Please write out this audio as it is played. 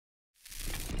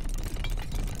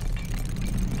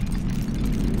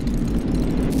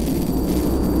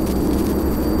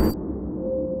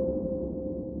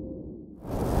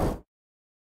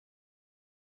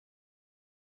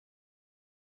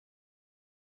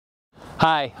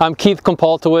Hi, I'm Keith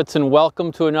Kompoltowicz and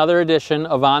welcome to another edition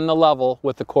of On the Level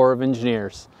with the Corps of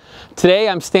Engineers. Today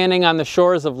I'm standing on the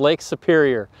shores of Lake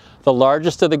Superior, the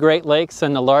largest of the Great Lakes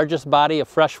and the largest body of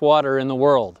fresh water in the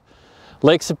world.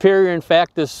 Lake Superior, in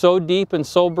fact, is so deep and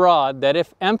so broad that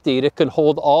if emptied, it could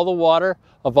hold all the water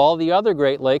of all the other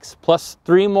Great Lakes, plus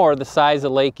 3 more the size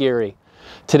of Lake Erie.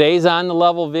 Today's On the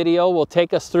Level video will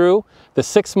take us through the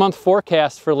 6-month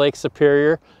forecast for Lake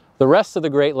Superior, the rest of the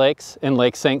Great Lakes, and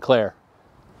Lake St. Clair.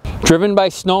 Driven by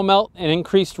snowmelt and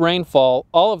increased rainfall,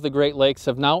 all of the Great Lakes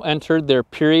have now entered their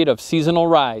period of seasonal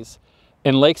rise,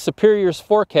 and Lake Superior's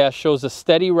forecast shows a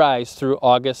steady rise through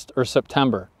August or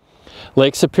September.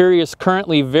 Lake Superior is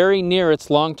currently very near its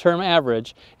long-term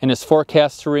average and is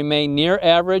forecast to remain near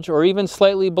average or even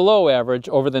slightly below average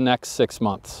over the next 6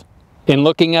 months. In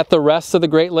looking at the rest of the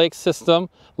Great Lakes system,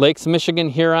 Lakes Michigan,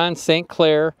 Huron, St.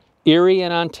 Clair, Erie,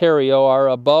 and Ontario are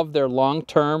above their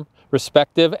long-term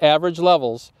respective average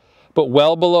levels, but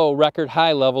well below record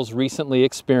high levels recently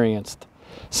experienced.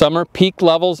 Summer peak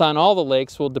levels on all the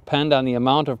lakes will depend on the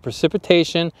amount of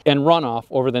precipitation and runoff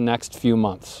over the next few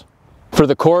months. For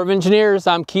the Corps of Engineers,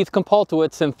 I'm Keith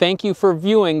Kompoltowicz, and thank you for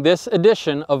viewing this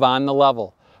edition of On the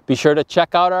Level. Be sure to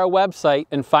check out our website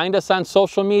and find us on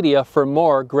social media for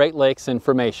more Great Lakes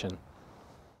information.